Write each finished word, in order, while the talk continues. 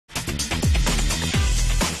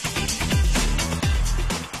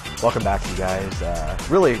Welcome back, you guys.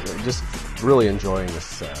 Really enjoying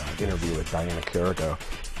this interview with Diana Carrico.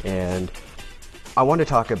 And I want to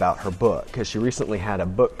talk about her book, because she recently had a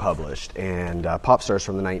book published, and Pop Stars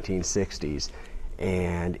from the 1960s.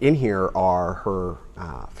 And in here are her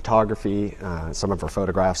photography, some of her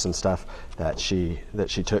photographs and stuff that she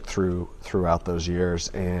took throughout those years.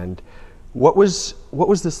 And what was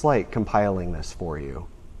this like, compiling this for you?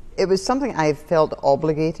 It was something I felt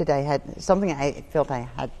obligated. Something I felt I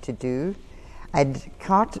had to do. I'd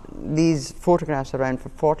cart these photographs around for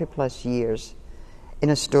 40 plus years in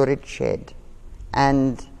a storage shed,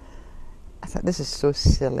 and I thought, this is so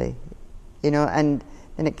silly, and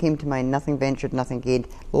then it came to mind, nothing ventured, nothing gained,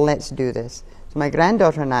 let's do this. So my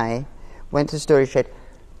granddaughter and I went to the storage shed,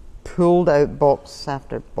 pulled out box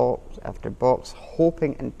after box after box,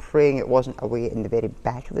 hoping and praying it wasn't away in the very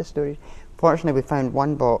back of the storage. Fortunately, we found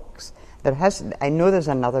one box. I know there's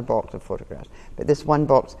another box of photographs, but this one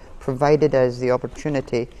box provided us the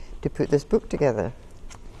opportunity to put this book together.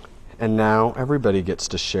 And now everybody gets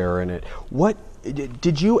to share in it.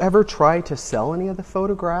 Did you ever try to sell any of the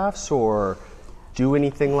photographs or do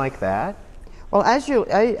anything like that? Well, as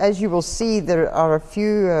you will see, there are a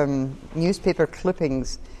few newspaper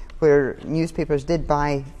clippings where newspapers did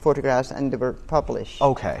buy photographs and they were published.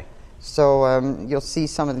 Okay. So you'll see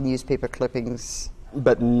some of the newspaper clippings.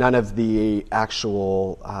 But none of the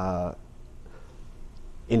actual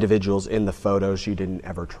individuals in the photos, you didn't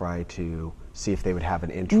ever try to see if they would have an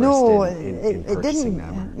interest in purchasing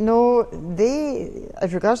them? No,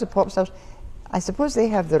 as regards to pop stars, I suppose they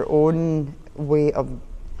have their own way of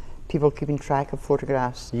people keeping track of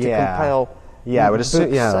photographs to compile I would assume,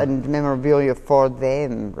 books and memorabilia for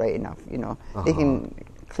them, right enough. They can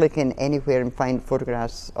click in anywhere and find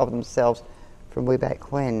photographs of themselves from way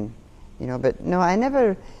back when, But no,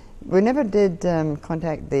 we never did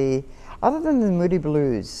contact other than the Moody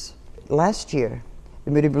Blues. Last year,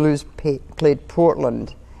 the Moody Blues played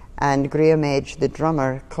Portland, and Graham Edge, the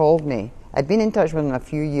drummer, called me. I'd been in touch with him a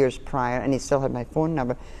few years prior, and he still had my phone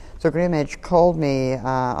number. So Graham Edge called me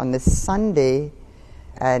on this Sunday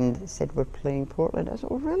and said, "We're playing Portland." I said,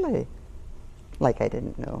 "Oh, really?" Like I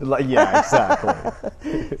didn't know. Yeah,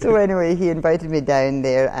 exactly. So anyway, he invited me down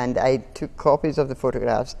there, and I took copies of the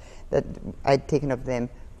photographs that I'd taken of them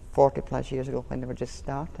 40 plus years ago when they were just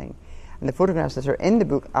starting. And the photographs that are in the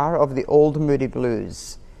book are of the old Moody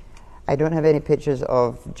Blues. I don't have any pictures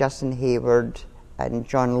of Justin Hayward and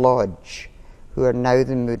John Lodge, who are now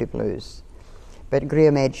the Moody Blues. But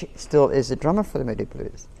Graham Edge still is the drummer for the Moody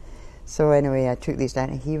Blues. So anyway, I took these down,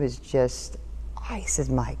 and he was just, he says,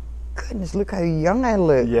 "My goodness, look how young I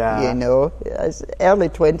look." Yeah. Early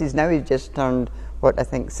 20s, now he's just turned, I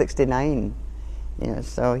think 69.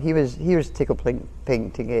 So he was tickled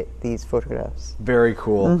pink to get these photographs. Very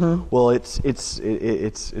cool. Mm-hmm. Well,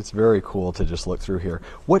 it's very cool to just look through here.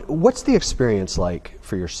 What's the experience like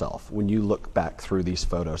for yourself when you look back through these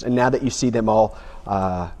photos, and now that you see them all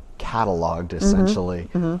cataloged essentially?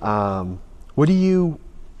 Mm-hmm. What do you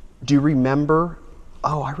remember?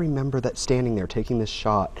 Oh, I remember that standing there taking this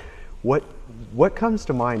shot. What comes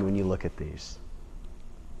to mind when you look at these?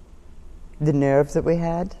 The nerve that we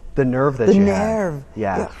had. The nerve that you had.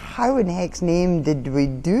 Yeah. How in heck's name did we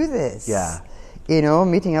do this? Yeah.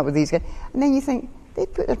 Meeting up with these guys. And then you think, they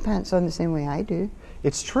put their pants on the same way I do.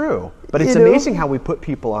 It's true. But it's amazing how we put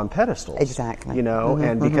people on pedestals. Exactly.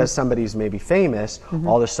 And because somebody's maybe famous,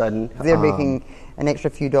 all of a sudden... They're making an extra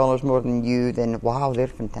few dollars more than you, then wow, they're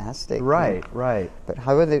fantastic. Right, right. But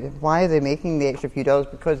why are they making the extra few dollars?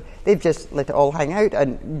 Because they've just let it all hang out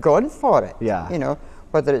and gone for it. Yeah.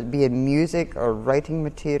 Whether it be in music or writing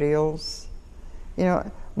materials.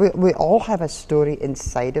 We all have a story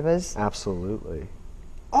inside of us. Absolutely.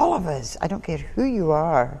 All of us. I don't care who you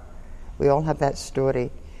are. We all have that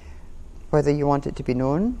story. Whether you want it to be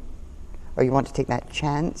known or you want to take that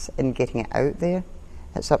chance in getting it out there,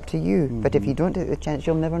 that's up to you. Mm-hmm. But if you don't take the chance,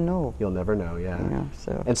 you'll never know. You'll never know, yeah.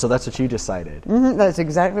 And so that's what you decided. Mm-hmm, that's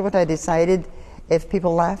exactly what I decided. If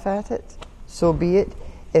people laugh at it, so be it.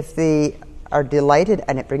 If they are delighted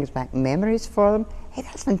and it brings back memories for them, hey,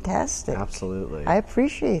 that's fantastic. Absolutely. I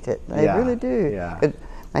appreciate it. I really do. Yeah. But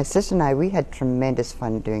my sister and I, we had tremendous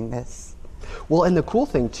fun doing this. Well, and the cool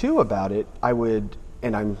thing too about it,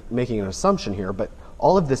 and I'm making an assumption here, but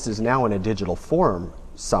all of this is now in a digital form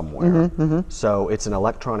somewhere. Mm-hmm, mm-hmm. So it's an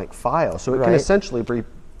electronic file. So it can essentially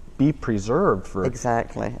be preserved for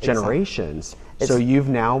generations. So you've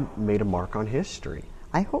now made a mark on history.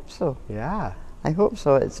 I hope so. Yeah. I hope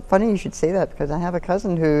so. It's funny you should say that, because I have a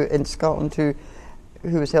cousin in Scotland who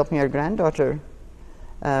was helping our granddaughter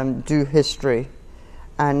do history.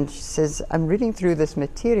 And she says, I'm reading through this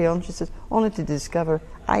material, and she says, only to discover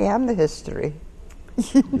I am the history.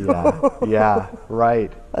 Yeah,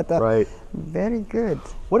 right, I thought, right. very good.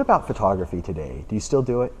 What about photography today? Do you still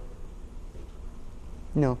do it?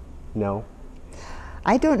 No. No?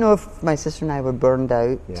 I don't know if my sister and I were burned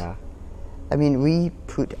out. Yeah. I mean, we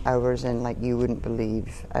put hours in like you wouldn't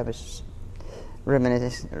believe. I was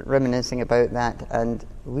reminiscing about that, and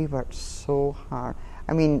we worked so hard.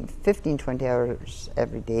 I mean, 15, 20 hours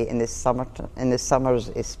every day in the summers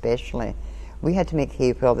especially. We had to make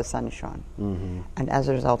hay while the sun shone. Mm-hmm. And as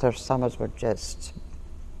a result, our summers were just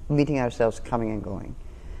meeting ourselves coming and going.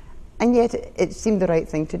 And yet, it seemed the right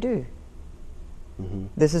thing to do. Mm-hmm.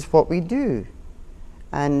 This is what we do.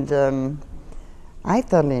 And I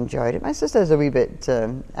thoroughly enjoyed it. My sister has a wee bit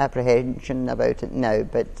apprehension about it now,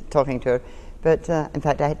 but talking to her. But in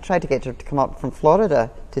fact, I tried to get her to come up from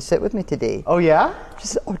Florida to sit with me today. Oh, yeah? She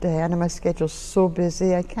said, oh, Diana, my schedule's so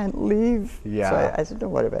busy, I can't leave. Yeah. So I said,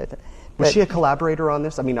 don't worry about it. Was she a collaborator on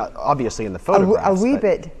this? I mean, obviously in the photographs. A wee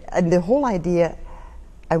bit. And the whole idea,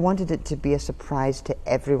 I wanted it to be a surprise to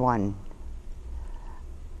everyone.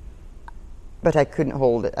 But I couldn't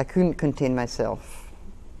hold it. I couldn't contain myself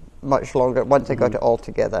much longer once I got it all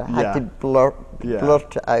together. I had to blurt it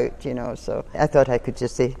out, you know. So I thought I could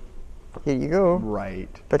just say, here you go. Right.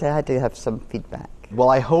 But I had to have some feedback. Well,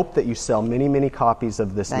 I hope that you sell many, many copies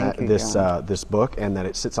of this this book, and that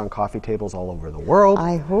it sits on coffee tables all over the world.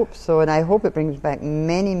 I hope so, and I hope it brings back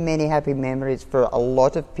many, many happy memories for a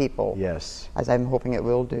lot of people. Yes. As I'm hoping it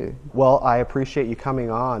will do. Well, I appreciate you coming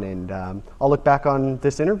on, and I'll look back on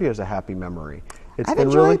this interview as a happy memory. I've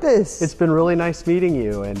enjoyed this. It's been really nice meeting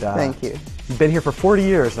you, and thank you. You've been here for 40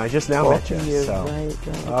 years, and I just now met you. Years, so.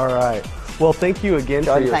 right. All right. Well, thank you again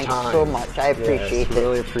for your time. Thanks so much. I appreciate it.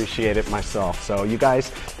 Really appreciate it myself. So, you guys,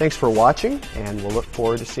 thanks for watching, and we'll look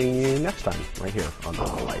forward to seeing you next time right here on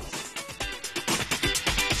Localite.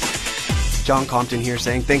 John Compton here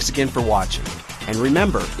saying thanks again for watching. And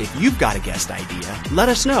remember, if you've got a guest idea, let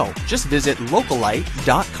us know. Just visit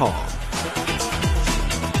localite.com.